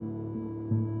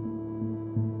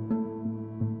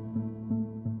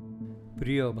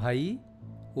प्रिय भाई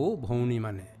ओ भौणी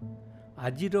माने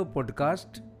आजिर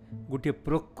पॉडकास्ट गोटे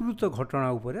प्रकृत घटना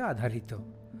उपरे आधारित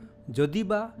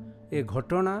जदिबा ए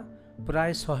घटना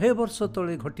प्राय 100 वर्ष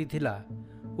तले घटिथिला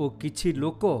ओ किछि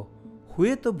लोक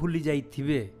हुए तो भूली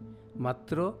जाइथिबे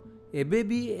मात्र एबे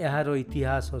भी एहार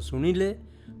इतिहास सुनिले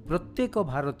प्रत्येक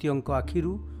भारतीय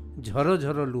आखिरु झर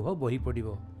झर लुह बही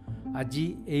पड़िबो। आज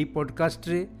एही पॉडकास्ट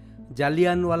रे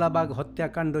जालियानवाला बाग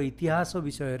हत्याकांड इतिहास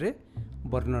विषय रे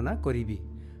वर्णना करिबी।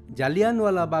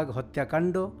 जालियानवाला बाग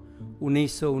हत्याकांड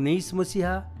 1919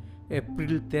 मसीहा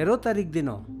एप्रिल 13 तारिख दिन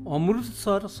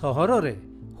अमृतसर सहर रे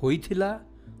होइथिला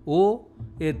ओ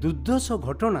ए दुर्धर्ष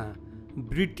घटना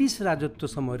ब्रिटिश राजत्व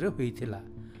समय रे होइथिला।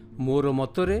 मोर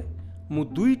मतरे मु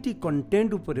दुईटी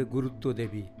कंटेंट उपरे गुरुत्व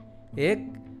देवी। एक,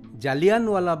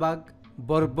 जालियानवाला बाग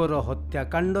बर्बर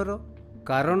हत्याकांडर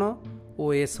कारण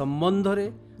ओ ए संबंध रे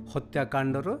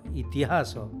हत्याकांडर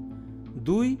इतिहास।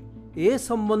 दुई, ए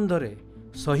संबंध रे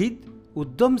शहीद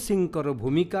उद्धम सिंहकर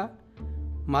भूमिका।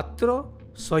 मात्र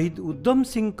शहीद उद्धम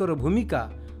सिंहकर भूमिका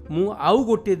मु आउ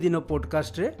गोटे दिन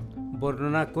पॉडकास्ट रे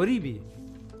वर्णना करिबी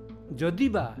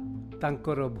जदिबा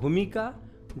तांकर भूमिका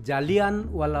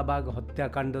जालियानवाला बाग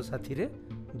हत्याकांड साथी रे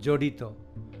जड़ित।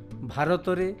 भारत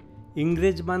रे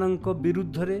इंग्रेज मानक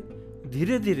विरुद्ध रे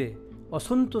धीरे धीरे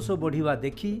असंतोष बढ़िवा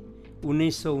देखि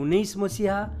 1919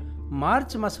 मसीहा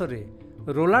मार्च मासरे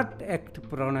रोलाट एक्ट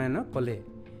प्रणयन कले।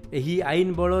 एही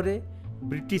आईन बल रे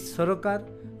ब्रिटिश सरकार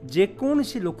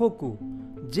जेकोसी लोक को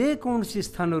जेकोसी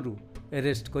स्थान रु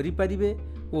अरेस्ट करि परिबे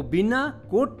ओ बिना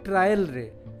कोर्ट ट्रायल रे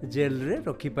जेल रे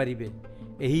रखि परिबे।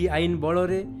 एही आईन बल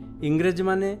रे इंग्रेज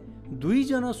माने दुई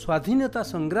जन स्वाधीनता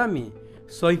संग्रामी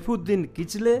सैफुद्दीन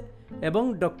किचले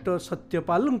एवं डॉक्टर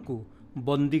सत्यपाल को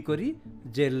बंदी करी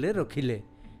जेल रे रखिले।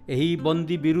 एही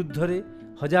बंदी विरुद्ध रे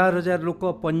हजार हजार लोक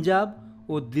पंजाब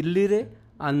और दिल्ली रे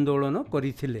आंदोलन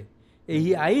करिथिले।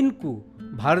 एही आईन को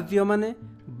भारतीय माने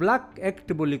ब्लैक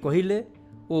एक्ट बोली कहिले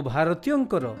ओ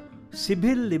भारतीयंकर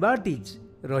सिविल लिबर्टीज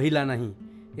रहिला नहीं।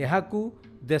 एहाकू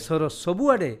देशर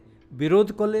सबुआडे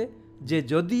विरोध कले जे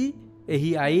जदि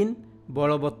एही आईन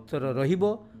बलवत्तर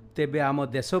रहिबो तेबे आम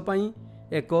देश पई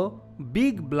एक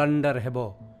बिग ब्लंडर हेबो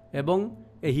एवं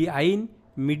एही आईन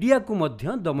मीडिया को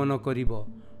मध्य दमन करिबो।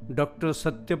 डॉक्टर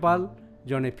सत्यपाल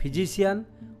जने फिजिशियन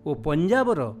ओ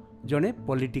पंजाबर जने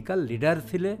पॉलिटिकल लीडर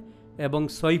थिले एवं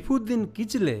सैफुद्दीन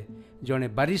किचले जने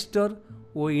बारिस्टर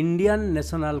ओ इंडियन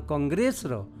नेशनल कांग्रेस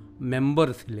रो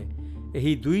मेंबर थिले।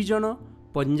 एही दुई जन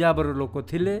पंजाबर लोक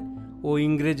थिले ओ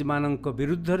इंग्रेज मानक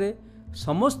विरुद्ध रे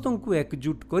समस्तन को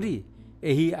एकजुट करी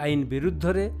एही आईन विरुद्ध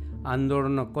रे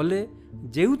आंदोलन कले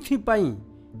जेउथि पई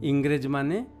इंग्रेज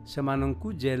माने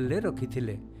सेमानंकु जेल रे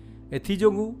रखिथिले। एथि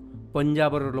जोगु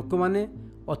पंजाबर लोक माने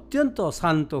अत्यंत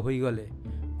अशांत होई गले।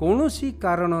 कौनसी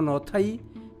कारण न थाई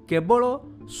केवल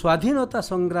स्वाधीनता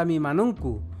संग्रामी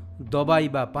मानंकु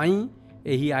दबाइबा पाई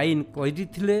एही आईन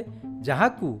कहिदिथिले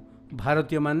जहाकू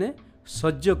भारतीय माने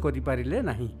सह्य करि पारिले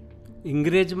नाही।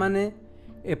 इंग्रेज माने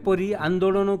एपरी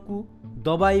आंदोलन को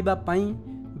दबाइबा पाई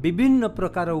विभिन्न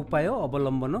प्रकार उपाय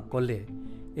अवलंबन कले।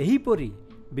 एहीपरि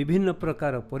विभिन्न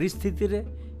प्रकार परिस्थिति रे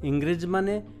इंग्रेज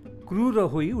माने क्रूर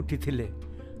होई उठिथिले।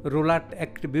 रोलाट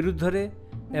एक्ट विरुद्ध रे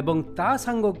एवं ता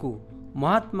सांगकू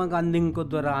महात्मा गांधी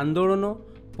द्वारा आंदोलन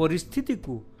परिस्थिति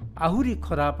को आहुरी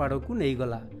खराब आड़ को नहीं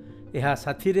गला। यह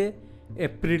साथी रे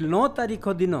एप्रिल 9 तारिख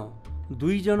दिन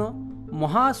दुई जन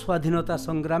महास्वाधीनता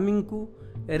संग्रामी को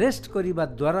अरेस्ट करिबा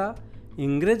द्वारा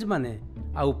इंग्रेज माने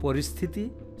आउ परिस्थिति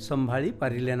संभाली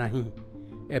पारिले नहीं।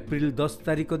 एप्रिल 10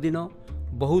 तारिख दिन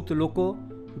बहुत लोक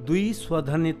दुई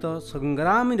स्वाधीनता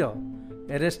संग्रामीर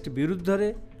अरेस्ट विरुद्ध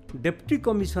रे डेप्टी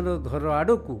कमिशनर घर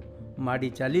आड़ को माड़ी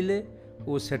चलिले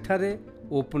ओ सेठारे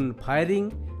ओपन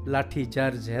फायरिंग लाठी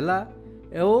चार्ज हैला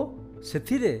एवं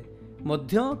सेथिरे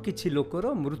मध्य किछि लोकर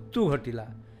मृत्यु घटिला।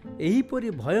 एहीपरि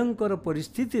भयंकर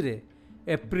परिस्थिति रे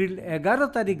एप्रिल 11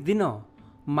 तारिख दिन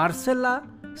मार्सेला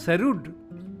सेरुड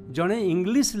जड़े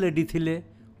इंग्लिश लेडी थिले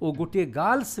ओ गोटे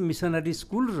गर्ल्स मिशनरी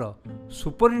स्कूल रो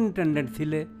सुपरिंटेंडेंट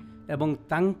थिले एवं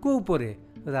तांको उपरे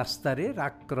रास्ता रे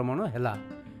आक्रमण हैला।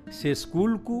 से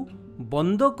स्कूल को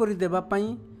बंद कर देबा पई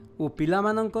ओ पिला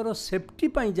मानकर सेफ्टी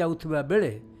पई जाउथबा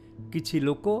बेले किछि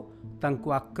लोक तांको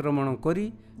आक्रमण करी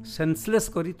सेंसलेस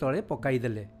करी तळे पकाई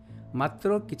देले।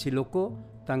 मात्र किछि लोक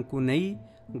तांको नेई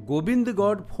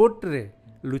गोविंदगढ़ फोर्ट रे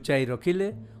लुचाई रखिले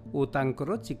ओ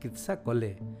तांकर चिकित्सा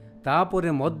कले।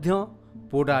 तापरे मध्य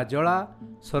पोड़ा जला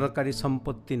सरकारी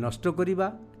संपत्ति नष्ट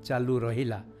करिबा चालू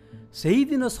रहिला। सेही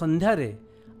दिन संध्यारे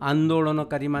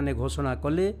आंदोलनकारी माने घोषणा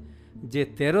कले जे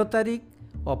 13 तारिख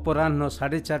अपराह्न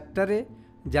 4:30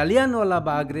 जालियानवाला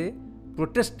बाग रे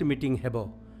प्रोटेस्ट मीटिंग हेबो।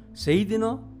 सेही दिन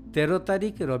 13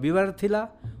 तारिख रविवार थिला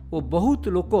ओ बहुत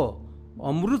लोक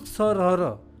ଅମୃତସରର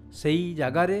ସେହି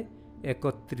ଜାଗାରେ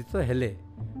ଏକତ୍ରିତ ହେଲେ।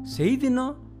 ସେହିଦିନ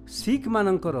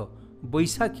ଶିଖମାନଙ୍କର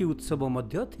ବୈଶାଖୀ ଉତ୍ସବ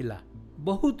ମଧ୍ୟ ଥିଲା।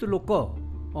 ବହୁତ ଲୋକ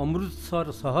ଅମୃତସର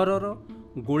ସହରର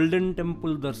ଗୋଲ୍ଡେନ୍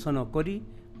ଟେମ୍ପଲ୍ ଦର୍ଶନ କରି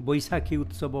ବୈଶାଖୀ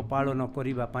ଉତ୍ସବ ପାଳନ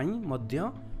କରିବା ପାଇଁ ମଧ୍ୟ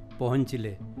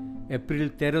ପହଞ୍ଚିଲେ। ଏପ୍ରିଲ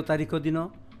 13 ତାରିଖ ଦିନ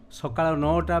ସକାଳ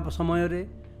 9ଟା ସମୟରେ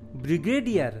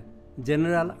brigadier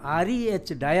general REH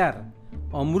Dyer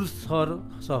Amritsar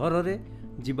ସହରରେ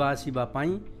ଯିବା ଆସିବା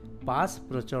ପାଇଁ ପାସ୍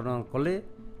ପ୍ରଚଳନ କଲେ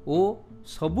ଓ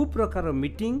ସବୁ ପ୍ରକାର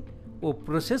ମିଟିଂ ଓ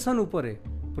ପ୍ରୋସେସନ୍ ଉପରେ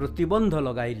ପ୍ରତିବନ୍ଧ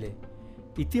ଲଗାଇଲେ।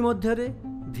 ଇତିମଧ୍ୟରେ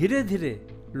ଧୀରେ ଧୀରେ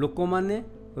ଲୋକମାନେ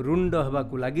ରୁଣ୍ଡ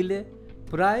ହେବାକୁ ଲାଗିଲେ।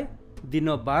 ପ୍ରାୟ ଦିନ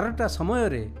 12ଟା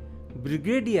ସମୟରେ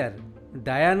ବ୍ରିଗେଡିୟର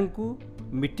ଡାୟାନଙ୍କୁ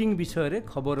ମିଟିଂ ବିଷୟରେ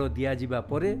ଖବର ଦିଆଯିବା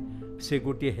ପରେ ସେ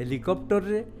ଗୋଟିଏ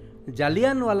ହେଲିକପ୍ଟରରେ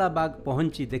ଜାଲିଆନୱାଲା ବାଗ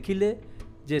ପହଞ୍ଚି ଦେଖିଲେ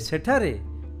ଯେ ସେଠାରେ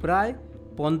ପ୍ରାୟ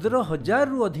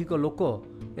 15,000ରୁ ଅଧିକ ଲୋକ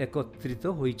ଏକତ୍ରିତ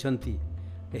ହୋଇଛନ୍ତି।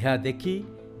 ଏହା ଦେଖି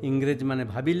ଇଂରେଜମାନେ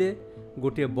ଭାବିଲେ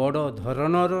ଗୋଟିଏ ବଡ଼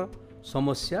ଧରଣର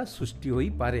ସମସ୍ୟା ସୃଷ୍ଟି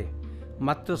ହୋଇପାରେ।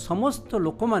 ମାତ୍ର ସମସ୍ତ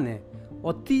ଲୋକମାନେ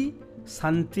ଅତି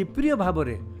ଶାନ୍ତିପ୍ରିୟ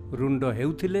ଭାବରେ ରୁଣ୍ଡ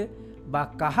ହେଉଥିଲେ ବା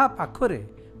କାହା ପାଖରେ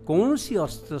କୌଣସି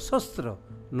ଅସ୍ତ୍ରଶସ୍ତ୍ର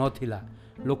ନଥିଲା।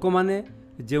 ଲୋକମାନେ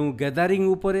ଯେଉଁ ଗ୍ୟାଦରିଂ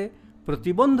ଉପରେ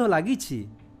ପ୍ରତିବନ୍ଧ ଲାଗିଛି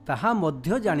ତାହା ମଧ୍ୟ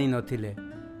ଜାଣିନଥିଲେ।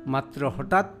 ମାତ୍ର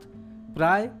ହଠାତ୍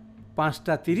ପ୍ରାୟ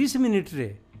 5:30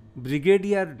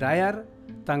 ବ୍ରିଗେଡିୟର ଡାୟାର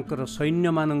ତାଙ୍କର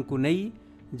ସୈନ୍ୟମାନଙ୍କୁ ନେଇ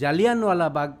ଜାଲିଆନୱାଲା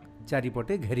ବାଗ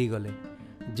ଚାରିପଟେ ଘେରିଗଲେ।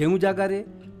 ଯେଉଁ ଜାଗାରେ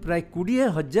ପ୍ରାୟ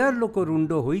 20,000 ଲୋକ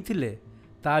ରୁଣ୍ଡ ହୋଇଥିଲେ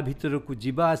ତା ଭିତରକୁ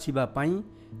ଯିବା ଆସିବା ପାଇଁ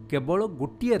କେବଳ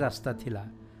ଗୋଟିଏ ରାସ୍ତା ଥିଲା।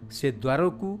 ସେ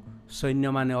ଦ୍ୱାରକୁ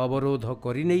ସୈନ୍ୟମାନେ ଅବରୋଧ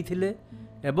କରିନେଇଥିଲେ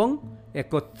ଏବଂ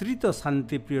ଏକତ୍ରିତ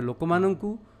ଶାନ୍ତିପ୍ରିୟ ଲୋକମାନଙ୍କୁ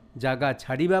ଜାଗା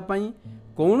ଛାଡ଼ିବା ପାଇଁ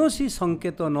କୌଣସି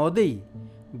ସଂକେତ ନ ଦେଇ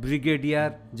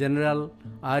ବ୍ରିଗେଡିୟର ଜେନେରାଲ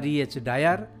REH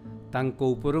ଡାୟାର ତାଙ୍କ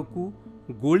ଉପରକୁ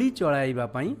ଗୁଳି ଚଳାଇବା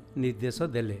ପାଇଁ ନିର୍ଦ୍ଦେଶ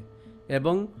ଦେଲେ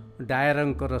ଏବଂ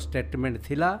ଡାୟାରଙ୍କର ଷ୍ଟେଟମେଣ୍ଟ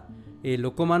ଥିଲା, ଏ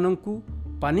ଲୋକମାନଙ୍କୁ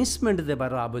ପାନିଶମେଣ୍ଟ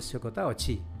ଦେବାର ଆବଶ୍ୟକତା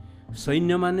ଅଛି।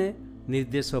 ସୈନ୍ୟମାନେ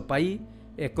ନିର୍ଦ୍ଦେଶ ପାଇ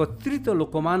ଏକତ୍ରିତ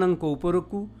ଲୋକମାନଙ୍କ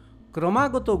ଉପରକୁ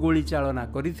କ୍ରମାଗତ ଗୁଳି ଚାଳନା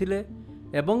କରିଥିଲେ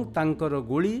ଏବଂ ତାଙ୍କର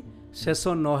ଗୁଳି ଶେଷ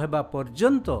ନ ହେବା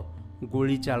ପର୍ଯ୍ୟନ୍ତ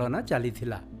ଗୁଳି ଚାଳନା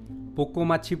ଚାଲିଥିଲା।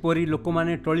 ପୋକମାଛି ପରି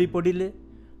ଲୋକମାନେ ଟଳି ପଡ଼ିଲେ,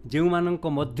 ଯେଉଁମାନଙ୍କ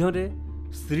ମଧ୍ୟରେ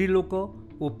ସ୍ତ୍ରୀ ଲୋକ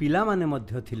ଓ ପିଲାମାନେ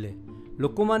ମଧ୍ୟ ଥିଲେ।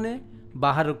 ଲୋକମାନେ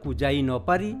ବାହାରକୁ ଯାଇ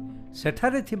ନପାରି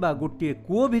ସେଠାରେ ଥିବା ଗୋଟିଏ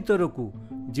କୂଅ ଭିତରକୁ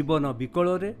ଜୀବନ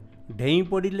ବିକଳରେ ଡେଇଁ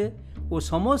ପଡ଼ିଲେ ଓ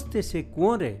ସମସ୍ତେ ସେ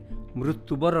କୂଅରେ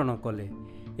ମୃତ୍ୟୁବରଣ କଲେ।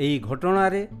 ଏହି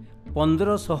ଘଟଣାରେ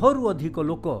 1500ରୁ ଅଧିକ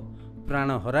ଲୋକ ପ୍ରାଣ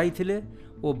ହରାଇଥିଲେ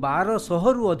ଓ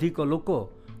 1200ରୁ ଅଧିକ ଲୋକ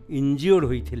ଇଞ୍ଜିଓର୍ଡ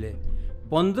ହୋଇଥିଲେ।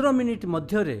 15 ମିନିଟ୍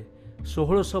ମଧ୍ୟରେ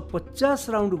 1650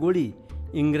 ରାଉଣ୍ଡ ଗୁଳି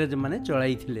ଇଂରେଜମାନେ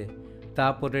ଚଳାଇଥିଲେ।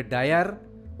 ତାପରେ ଡାୟାର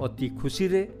ଅତି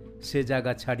ଖୁସିରେ ସେ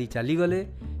ଜାଗା ଛାଡ଼ି ଚାଲିଗଲେ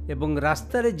ଏବଂ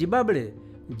ରାସ୍ତାରେ ଯିବାବେଳେ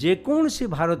ଯେକୌଣସି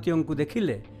ଭାରତୀୟଙ୍କୁ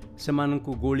ଦେଖିଲେ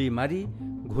ସେମାନଙ୍କୁ ଗୋଳି ମାରି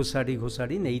ଘୋଷାଡ଼ି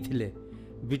ଘୋଷାଡ଼ି ନେଇଥିଲେ।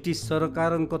 ବ୍ରିଟିଶ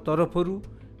ସରକାରଙ୍କ ତରଫରୁ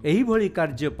ଏହିଭଳି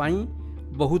କାର୍ଯ୍ୟ ପାଇଁ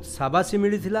ବହୁତ ସାବାସୀ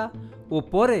ମିଳିଥିଲା ଓ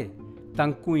ପରେ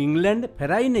ତାଙ୍କୁ ଇଂଲଣ୍ଡ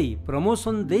ଫେରାଇ ନେଇ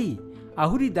ପ୍ରମୋସନ୍ ଦେଇ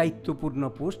ଆହୁରି ଦାୟିତ୍ୱପୂର୍ଣ୍ଣ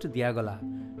ପୋଷ୍ଟ ଦିଆଗଲା।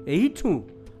 ଏହିଠୁ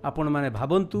ଆପଣମାନେ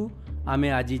ଭାବନ୍ତୁ, ଆମେ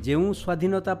ଆଜି ଯେଉଁ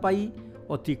ସ୍ୱାଧୀନତା ପାଇ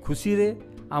ଅତି ଖୁସିରେ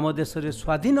ଆମ ଦେଶରେ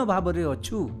ସ୍ୱାଧୀନ ଭାବରେ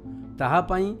ଅଛୁ, ତାହା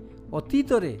ପାଇଁ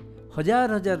ଅତୀତରେ ହଜାର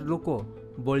ହଜାର ଲୋକ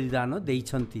ବଳିଦାନ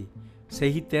ଦେଇଛନ୍ତି।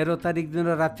 ସେହି 13 ତାରିଖ ଦିନ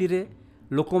ରାତିରେ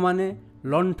ଲୋକମାନେ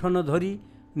ଲଣ୍ଠନ ଧରି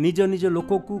ନିଜ ନିଜ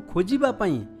ଲୋକକୁ ଖୋଜିବା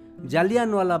ପାଇଁ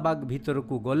ଜାଲିଆନୱାଲା ବାଗ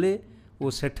ଭିତରକୁ ଗଲେ ଓ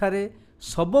ସେଠାରେ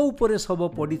ଶବ ଉପରେ ଶବ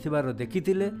ପଡ଼ିଥିବାର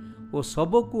ଦେଖିଥିଲେ ଓ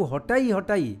ଶବକୁ ହଟାଇ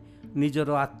ହଟାଇ ନିଜର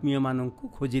ଆତ୍ମୀୟମାନଙ୍କୁ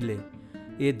ଖୋଜିଲେ।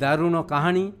 ଏ ଦାରୁଣ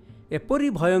କାହାଣୀ ଏପରି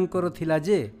ଭୟଙ୍କର ଥିଲା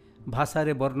ଯେ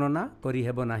ଭାଷାରେ ବର୍ଣ୍ଣନା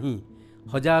କରିହେବ ନାହିଁ।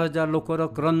 ହଜାର ହଜାର ଲୋକର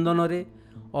କ୍ରନ୍ଦନରେ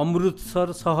ଅମୃତସର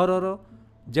ସହରର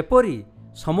ଯେପରି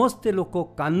ସମସ୍ତେ ଲୋକ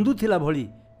କାନ୍ଦୁଥିଲା ଭଳି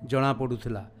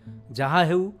ଜଣାପଡ଼ୁଥିଲା। ଯାହା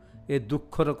ହେଉ, ଏ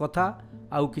ଦୁଃଖର କଥା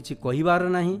ଆଉ କିଛି କହିବାର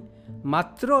ନାହିଁ।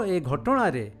 ମାତ୍ର ଏ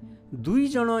ଘଟଣାରେ 2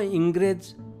 ଜଣ ଇଂରେଜ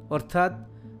ଅର୍ଥାତ୍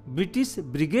British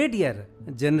brigadier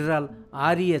general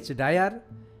REH Dyer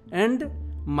and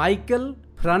Michael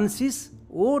Francis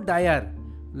O'Dwyer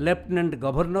lieutenant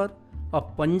governor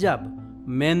of Punjab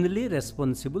mainly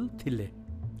responsible ଥିଲେ।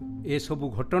 ଏସବୁ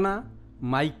ଘଟଣା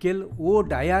ମାଇକେଲ ଓ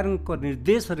ଡାୟାରଙ୍କ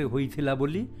ନିର୍ଦ୍ଦେଶରେ ହୋଇଥିଲା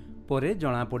ବୋଲି ପରେ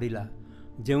ଜଣାପଡ଼ିଲା।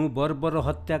 ଯେଉଁ ବର୍ବର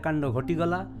ହତ୍ୟାକାଣ୍ଡ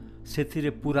ଘଟିଗଲା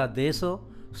ସେଥିରେ ପୁରା ଦେଶ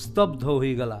ସ୍ତବ୍ଧ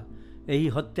ହୋଇଗଲା। ଏହି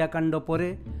ହତ୍ୟାକାଣ୍ଡ ପରେ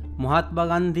Mahatma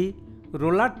Gandhi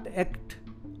Rowlatt act,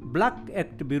 black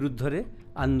act ବିରୁଦ୍ଧରେ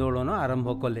ଆନ୍ଦୋଳନ ଆରମ୍ଭ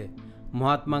କଲେ।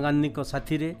 ମହାତ୍ମା ଗାନ୍ଧୀଙ୍କ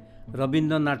ସାଥିରେ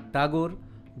ରବୀନ୍ଦ୍ରନାଥ ଟାଗୋର,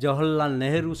 ଜବାହରଲାଲ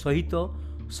ନେହେରୁ ସହିତ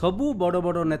ସବୁ ବଡ଼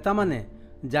ବଡ଼ ନେତାମାନେ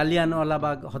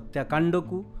ଜାଲିଆନୱାଲାବାଗ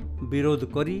ହତ୍ୟାକାଣ୍ଡକୁ ବିରୋଧ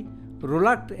କରି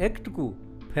ରୋଲାଟ୍ ଆକ୍ଟକୁ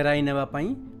ଫେରାଇ ନେବା ପାଇଁ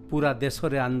पूरा देश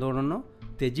रे आंदोलन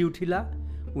तेजी उठिला।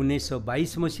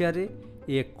 1922 मसीह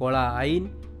ए कला आईन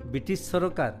ब्रिटिश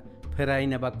सरकार फेराई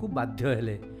नेबाकू बाध्य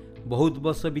हेले। बहुत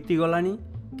वर्ष बीतीगलानी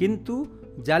किंतु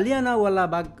जालियानवाला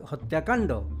बाग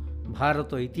हत्याकांड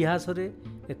भारत इतिहास रे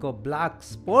एक ब्लैक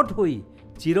स्पॉट होई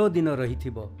चिरदिन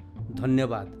रहिथिबो।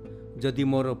 धन्यवाद। जदि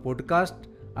मोर पॉडकास्ट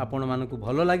आपण मानकू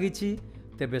भलो लागिछि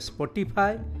तेबे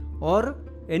स्पॉटिफाई और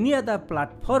एनी अदर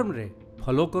प्लेटफॉर्म रे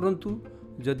फॉलो करंतु।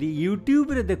 जदि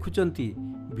यूट्यूब रे देखुचंती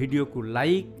वीडियो को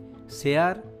लाइक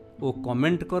शेयर और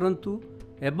कमेंट करंतु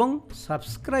एवं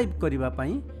सब्सक्राइब करिबा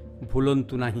पई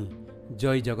भूलंतु नाही।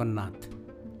 जय जगन्नाथ।